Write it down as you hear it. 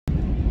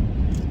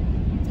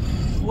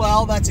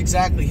Well, that's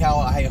exactly how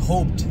I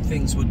hoped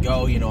things would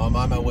go. You know, I'm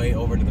on my way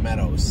over to the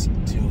Meadows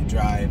to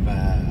drive.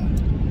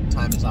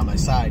 Time is on my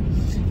side,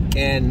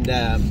 and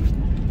I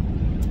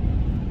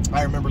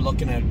remember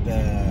looking at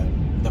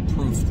the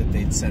proof that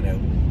they'd sent out.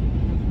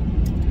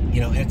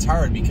 You know, it's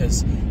hard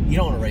because you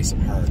don't want to race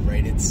him hard,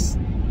 right? He's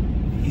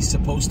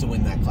supposed to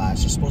win that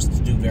class. You're supposed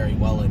to do very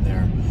well in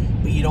there,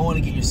 but you don't want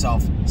to get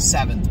yourself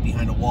 7th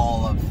behind a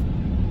wall of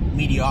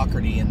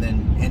mediocrity and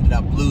then ended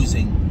up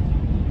losing.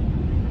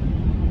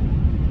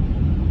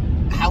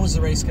 How is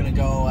the race going to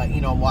go? You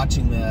know, I'm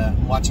watching the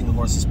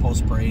horses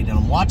post parade, and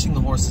I'm watching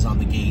the horses on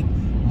the gate.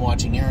 I'm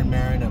watching Aaron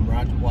Marin. I'm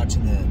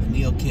watching the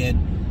Neil kid.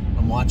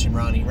 I'm watching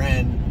Ronnie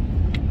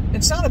Wren.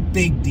 It's not a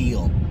big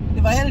deal.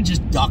 If I had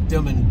just ducked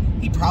him,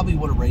 and he probably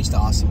would have raced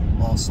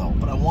awesome also.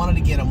 But I wanted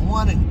to get him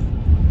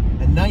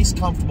a nice,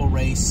 comfortable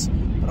race.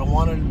 But I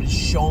wanted him to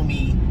show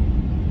me,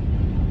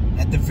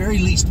 at the very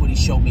least, what he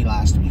showed me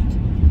last week.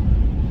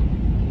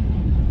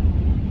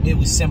 It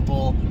was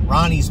simple.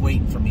 Ronnie's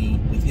waiting for me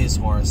with his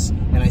horse,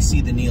 and I see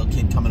the Neil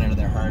kid coming out of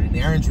their herd, and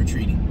Aaron's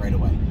retreating right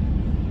away.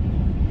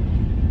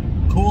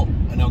 Cool.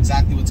 I know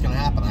exactly what's going to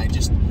happen.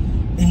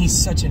 And he's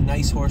such a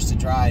nice horse to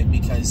drive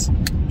because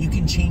you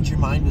can change your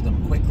mind with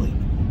him quickly.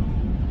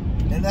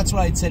 And that's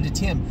what I had said to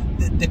Tim.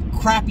 The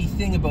crappy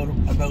thing about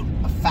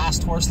a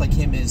fast horse like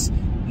him is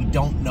you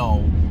don't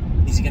know,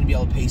 is he going to be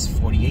able to pace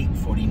 48,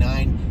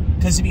 49?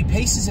 Because if he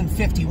paces in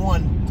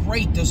 51,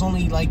 great. There's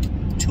only like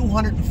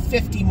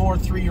 250 more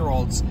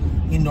 3-year-olds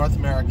in North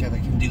America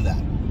that can do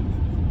that.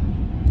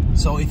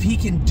 So if he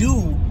can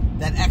do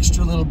that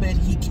extra little bit,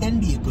 he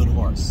can be a good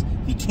horse.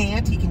 If he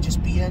can't, he can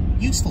just be a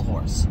useful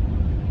horse.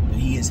 But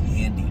he is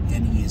handy,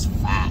 and he is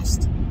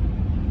fast.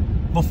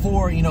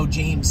 Before, you know,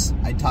 James,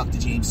 I talked to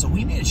James, so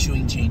we made a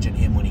shoeing change on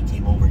him when he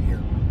came over here.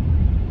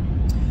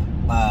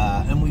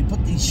 And we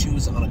put these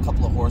shoes on a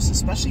couple of horses,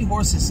 especially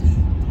horses.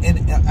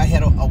 And I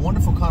had a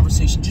wonderful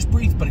conversation, just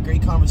brief, but a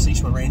great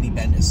conversation with Randy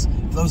Bendis.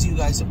 For those of you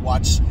guys that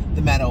watch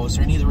the Meadows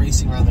or any of the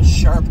racing around, the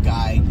sharp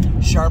guy,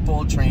 sharp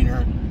old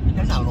trainer.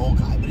 Not an old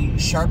guy, but he's a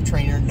sharp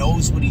trainer,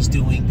 knows what he's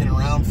doing, been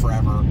around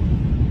forever.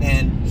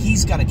 And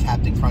he's got a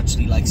Captain Crunch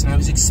that he likes. And I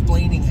was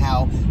explaining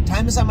how,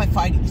 time is on my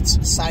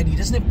side, he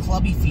doesn't have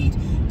clubby feet,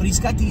 but he's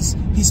got his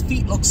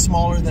feet look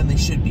smaller than they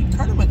should be.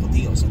 Carter Michael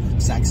Dio's are the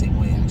exact same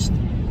way, actually.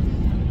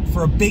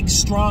 For a big,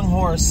 strong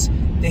horse,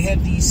 they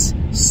have these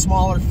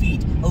smaller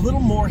feet. A little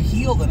more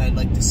heel than I'd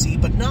like to see,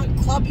 but not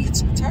clubby.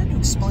 It's hard to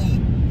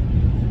explain.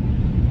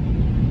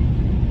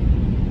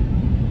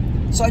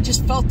 So I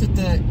just felt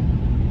that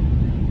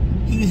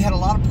he had a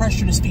lot of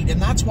pressure in his feet,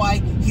 and that's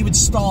why he would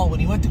stall when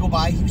he went to go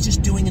by. He was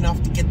just doing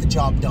enough to get the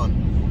job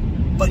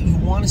done. But you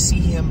want to see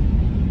him,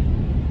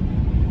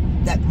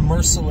 that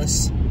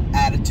merciless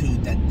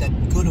attitude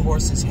that good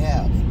horses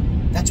have.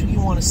 That's what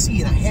you want to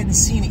see, and I hadn't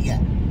seen it yet.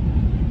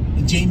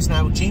 And James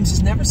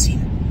has never seen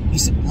it.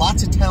 He's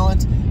lots of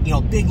talent, you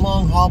know, big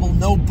long hobble,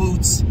 no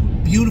boots,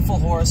 beautiful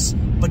horse,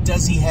 but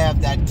does he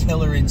have that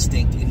killer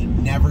instinct? And he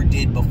never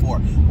did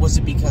before. Was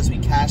it because we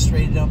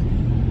castrated him?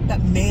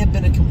 That may have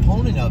been a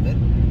component of it.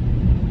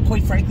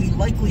 Quite frankly,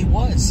 likely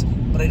was,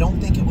 but I don't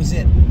think it was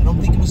it. I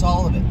don't think it was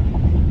all of it.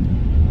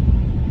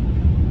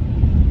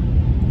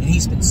 And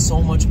he's been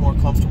so much more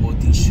comfortable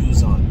with these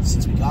shoes on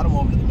since we got him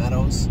over to the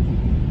Meadows.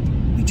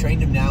 We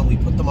trained him down, we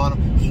put them on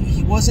him.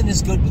 He wasn't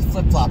as good with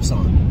flip-flops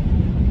on.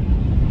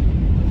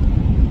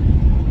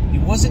 He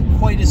wasn't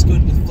quite as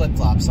good with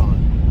flip-flops on.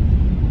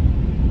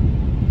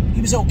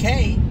 He was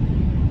okay,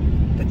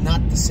 but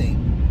not the same.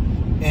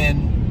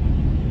 And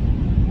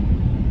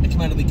I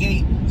come out of the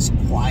gate, he's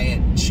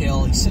quiet,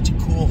 chill, he's such a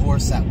cool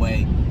horse that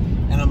way.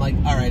 And I'm like,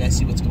 all right, I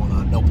see what's going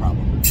on, no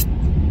problem.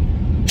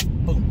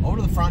 Boom, over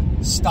to the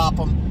front, stop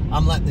him.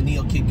 I'm letting the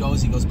Neil kid go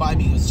as he goes by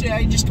me. He goes, yeah,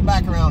 you just come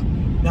back around.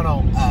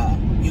 No,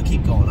 you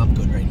keep going, I'm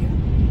good right here.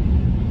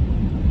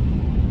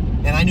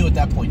 And I knew at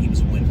that point he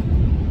was a winner.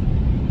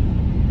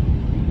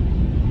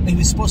 He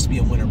was supposed to be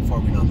a winner before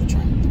we went on the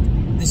track.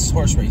 This is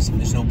horse racing,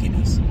 there's no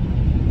gimmies.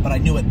 But I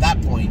knew at that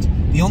point,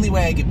 the only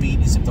way I get beat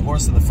is if the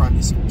horse in the front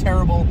is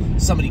terrible,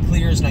 somebody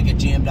clears and I get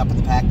jammed up in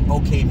the pack.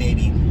 Okay,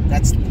 maybe.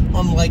 That's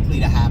unlikely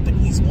to happen.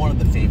 He's one of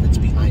the favorites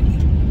behind me.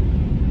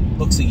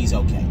 Looks like he's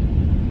okay.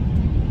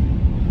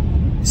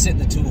 I sit in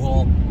the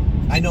 2-hole.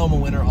 I know I'm a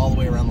winner all the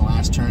way around the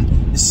last turn.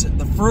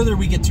 The further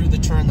we get through the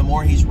turn, the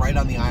more he's right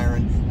on the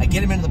iron. I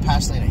get him into the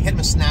pass lane. I hit him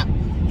a snap.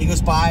 He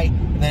goes by,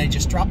 and then I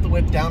just drop the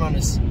whip down on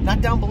his,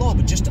 not down below,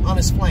 but just on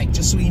his flank,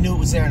 just so he knew it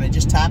was there, and I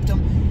just tapped him.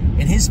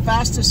 And his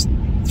fastest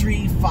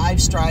 3-5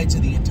 strides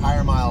of the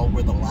entire mile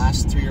were the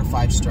last 3 or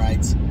 5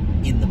 strides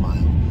in the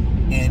mile.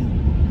 And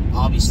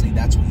obviously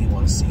that's what you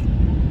want to see.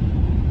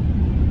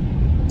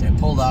 And I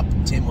pulled up,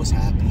 Tim was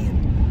happy,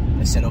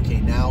 and I said, okay,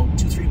 now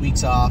 2-3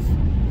 weeks off.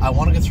 I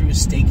want to go through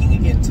his staking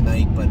again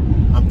tonight, but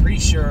I'm pretty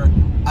sure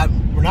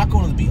we're not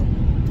going to the Beal.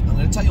 I'm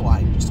going to tell you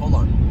why. Just hold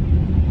on.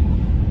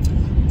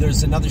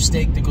 There's another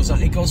stake that goes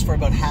on. It goes for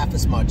about half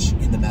as much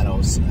in the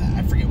Meadows.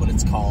 I forget what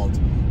it's called,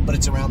 but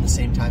it's around the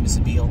same time as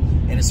the Beal,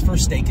 and his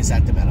first stake is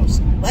at the Meadows.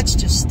 Let's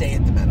just stay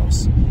at the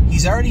Meadows.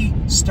 He's already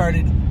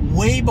started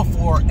way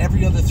before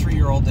every other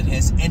 3-year-old that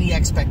has any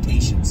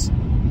expectations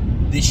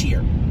this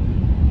year.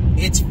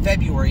 It's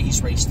February.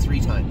 He's raced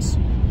 3 times.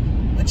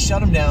 Let's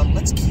shut him down.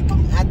 Let's keep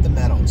him at the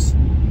Meadows.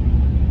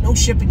 No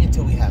shipping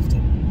until we have to.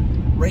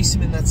 Race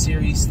him in that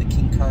series, the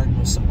King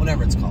Cardinal,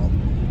 whatever it's called.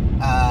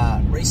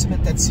 Race him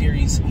at that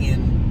series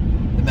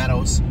in the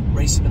Meadows.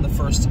 Race him in the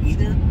first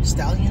either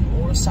Stallion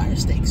or Sire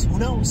Stakes. Who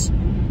knows?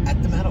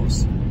 At the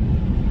Meadows.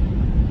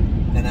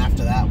 Then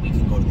after that, we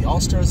can go to the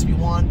All-Stars if you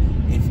want.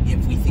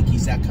 If we think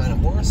he's that kind of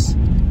horse,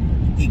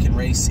 he can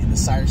race in the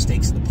Sire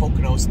Stakes, the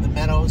Poconos, and the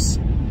Meadows.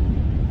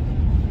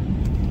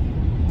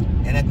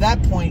 And at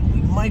that point,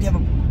 we might have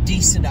a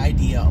decent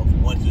idea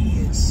of what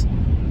he is.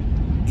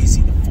 Is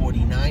he the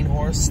 49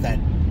 horse that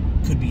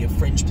could be a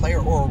fringe player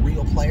or a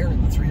real player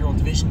in the 3-year-old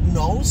division? Who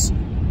knows?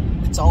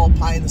 It's all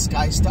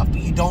pie-in-the-sky stuff,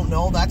 but you don't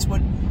know. That's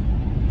what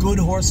good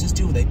horses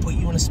do. They put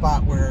you in a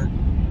spot where,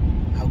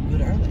 how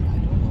good are they? I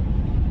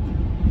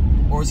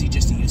don't know. Or is he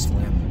just a useful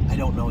animal? I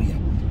don't know yet.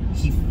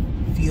 He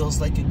feels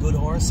like a good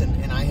horse,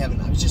 and I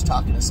haven't. I was just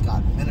talking to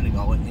Scott a minute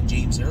ago and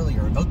James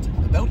earlier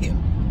about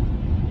him.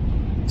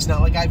 It's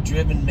not like I've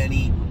driven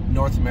many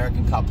North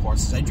American Cup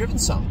horses. I've driven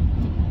some.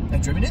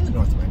 I've driven in the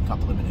North American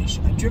Cup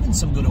elimination. I've driven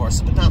some good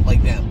horses, but not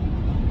like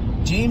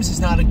them. James has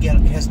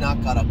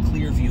not got a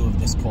clear view of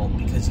this colt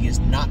because he is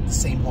not the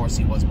same horse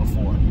he was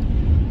before.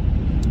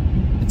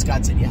 And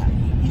Scott said, yeah,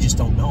 you just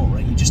don't know,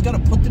 right? You just got to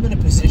put them in a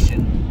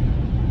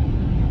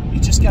position. You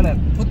just got to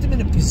put them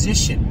in a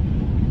position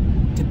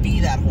to be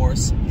that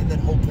horse and then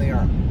hope they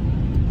are.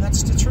 And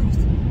that's the truth.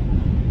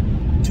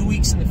 2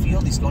 weeks in the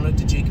field. He's going out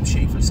to Jacob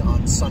Schaefer's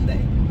on Sunday.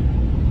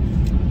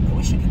 I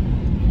wish I could.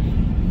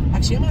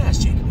 Actually, I'm going to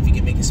ask Jacob if he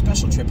can make a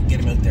special trip and get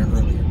him out there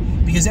earlier.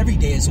 Because every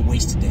day is a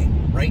wasted day,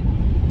 right?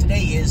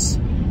 Today is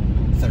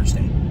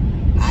Thursday.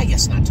 I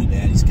guess not too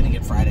bad. He's going to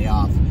get Friday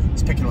off.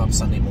 He's picking him up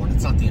Sunday morning.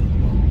 It's not the end of the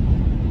world.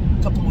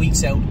 A couple of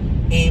weeks out,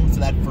 aim for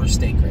that first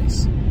stake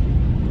race.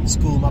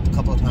 School him up a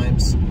couple of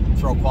times.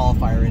 Throw a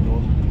qualifier into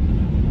him.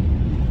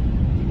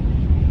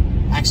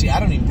 Actually, I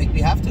don't even think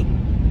we have to.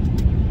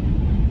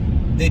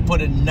 They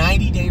put a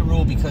 90-day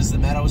rule because the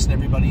Meadows and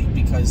everybody,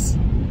 because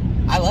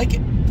I like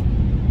it.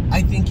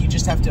 I think you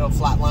just have to have a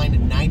flat line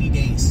in 90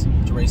 days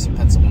to race in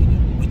Pennsylvania,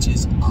 which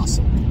is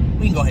awesome.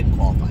 We can go ahead and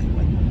qualify,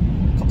 but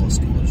a couple of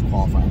schoolers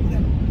qualify or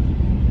whatever.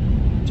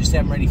 Just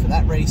have them ready for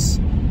that race,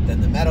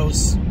 then the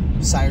Meadows,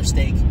 Sire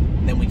Stake,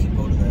 then we can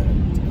go to the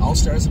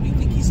All-Stars if we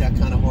think he's that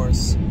kind of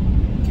horse.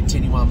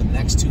 Continue on with the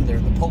next 2. They're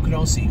in the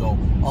Poconos, so you go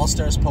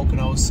All-Stars,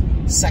 Poconos,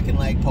 second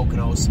leg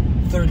Poconos,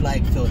 third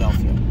leg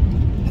Philadelphia.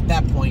 At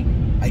that point,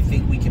 I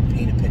think we can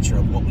paint a picture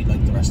of what we'd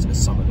like the rest of the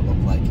summer to look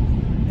like.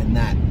 And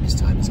that, this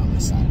time, is on my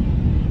side.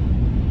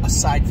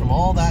 Aside from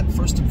all that,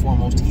 first and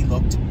foremost, he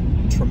looked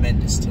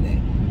tremendous today.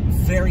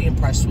 Very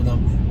impressed with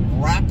him.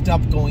 Wrapped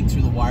up going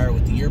through the wire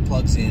with the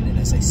earplugs in. And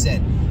as I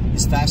said,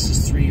 his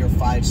fastest 3 or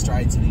 5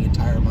 strides in the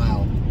entire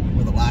mile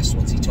were the last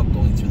ones he took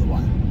going through the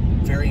wire.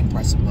 Very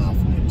impressive mile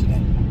from him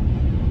today.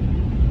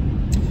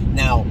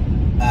 Now,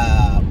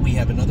 we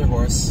have another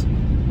horse.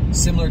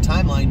 Similar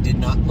timeline, did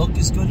not look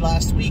as good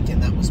last week,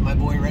 and that was my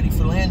boy Ready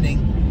for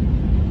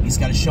Landing. He's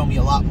got to show me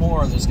a lot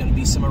more. There's going to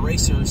be some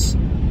erasers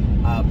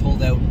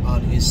pulled out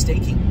on his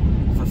staking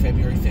for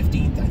February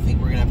 15th. I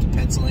think we're going to have to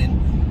pencil in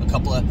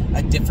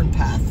a different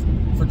path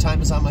for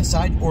Time Is On My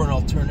Side, or an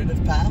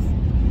alternative path.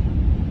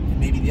 And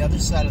maybe the other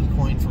side of the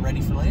coin for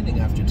Ready for Landing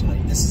after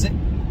tonight. This is it.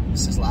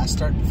 This is last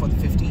start before the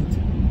 15th.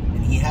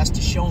 And he has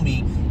to show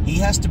me, he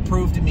has to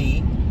prove to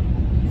me,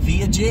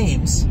 via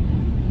James,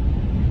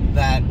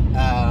 that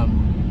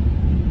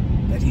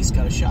that he's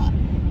got a shot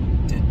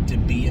to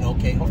be an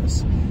okay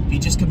horse. If he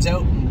just comes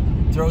out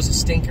and throws a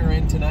stinker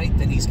in tonight,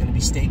 then he's going to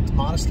be staked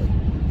modestly.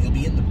 He'll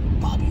be in the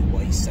Bobby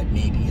Weiss,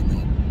 maybe in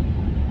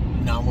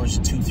the Nomor's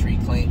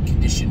 2-3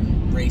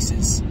 condition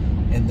races,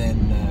 and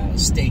then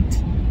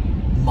staked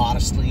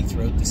modestly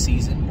throughout the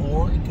season,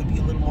 or it could be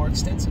a little more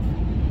extensive.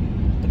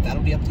 But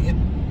that'll be up to him.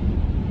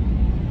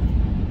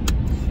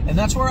 And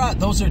that's where we're at.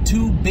 Those are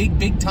 2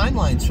 big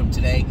timelines from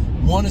today.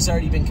 One has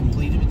already been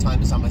completed with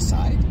Time Is On My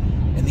Side,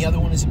 and the other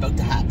one is about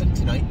to happen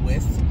tonight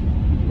with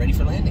Ready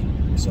for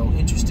Landing. So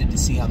interested to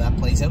see how that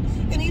plays out.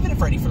 And even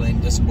if Ready for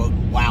Landing doesn't go out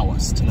and wow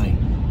us tonight,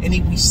 and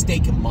if we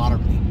stake him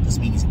moderately,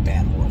 doesn't mean he's a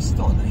bad horse.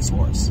 Still a nice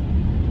horse.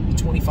 A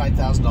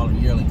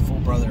 $25,000 yearling, full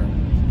brother,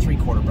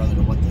 3/4 brother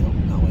to What the Hill.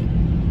 No, wait.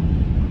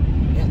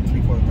 Yeah,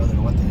 3/4 brother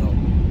to What the Hill,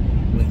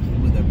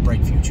 with a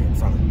bright future in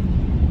front of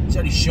him. He's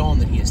already shown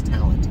that he has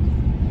talent,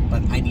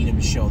 but I need him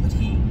to show that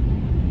he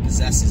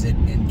possesses it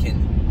and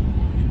can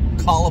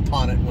call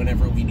upon it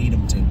whenever we need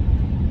him to.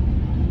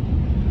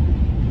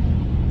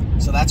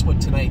 So that's what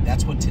today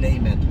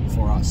meant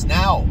for us.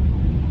 Now,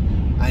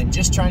 I'm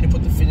just trying to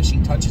put the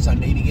finishing touches on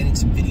maybe getting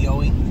some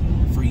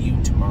videoing for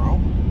you tomorrow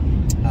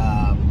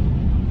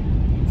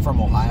from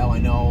Ohio. I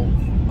know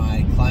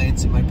my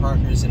clients and my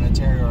partners in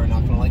Ontario are not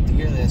going to like to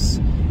hear this.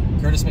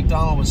 Curtis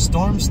McDonald was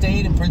storm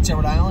stayed in Prince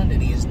Edward Island,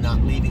 and he is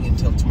not leaving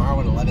until tomorrow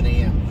at 11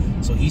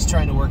 a.m. So he's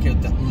trying to work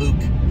out that Luke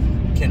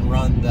can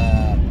run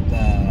the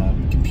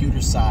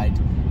computer side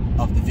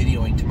of the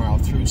videoing tomorrow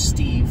through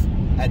Steve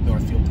at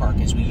Northfield Park,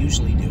 as we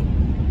usually do.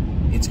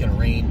 It's going to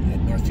rain at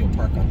Northfield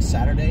Park on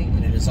Saturday,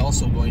 and it is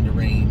also going to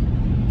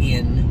rain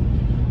in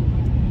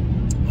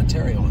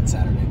Ontario on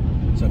Saturday.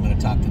 So I'm going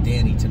to talk to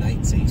Danny tonight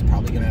and say he's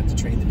probably going to have to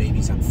train the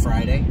babies on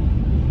Friday.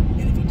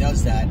 And if he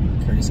does that,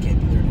 Curtis can't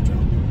be there to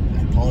drone.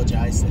 I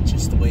apologize. That's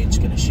just the way it's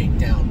going to shake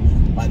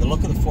down. By the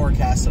look of the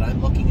forecast that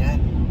I'm looking at,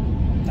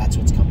 that's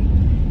what's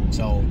coming.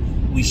 So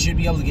we should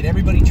be able to get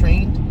everybody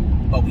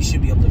trained, but we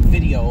should be able to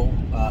video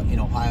in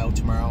Ohio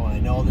tomorrow. And I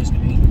know there's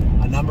going to be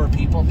a number of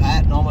people,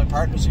 Pat and all my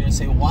partners, are going to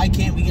say, well, why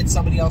can't we get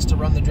somebody else to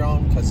run the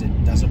drone? Because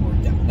it doesn't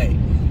work that way.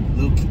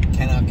 Luke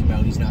cannot come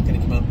out. He's not going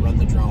to come out and run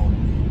the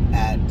drone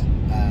at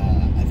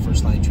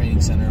First Line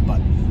Training Center,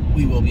 but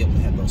we will be able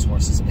to have those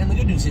horses. And the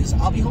good news is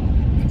I'll be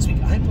home next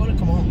week. I'm going to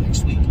come home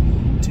next week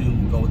to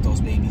go with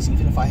those babies.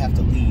 Even if I have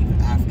to leave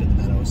after the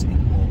Meadows and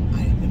go home,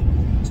 I am going to go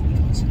home next week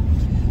also.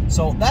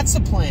 So that's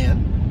the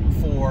plan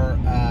for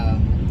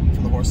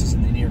the horses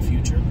in the near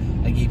future.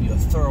 I gave you a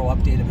thorough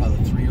update of how the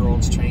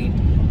 3-year-olds trained.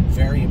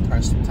 Very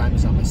impressed with Time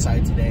Is On My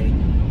Side today,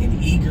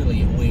 and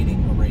eagerly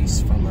awaiting a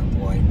race from our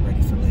boy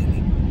ready for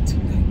landing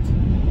tonight.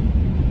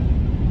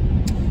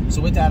 So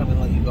with that, I'm going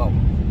to let you go.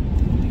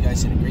 Hope you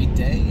guys had a great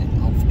day,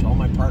 and to all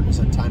my partners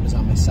on Time Is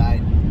On My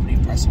Side, pretty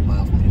impressive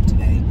mile from him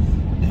today.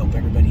 I hope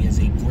everybody has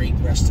a great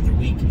rest of their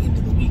week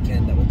into the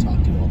weekend. I will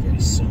talk to you all very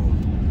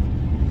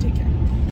soon. Take care.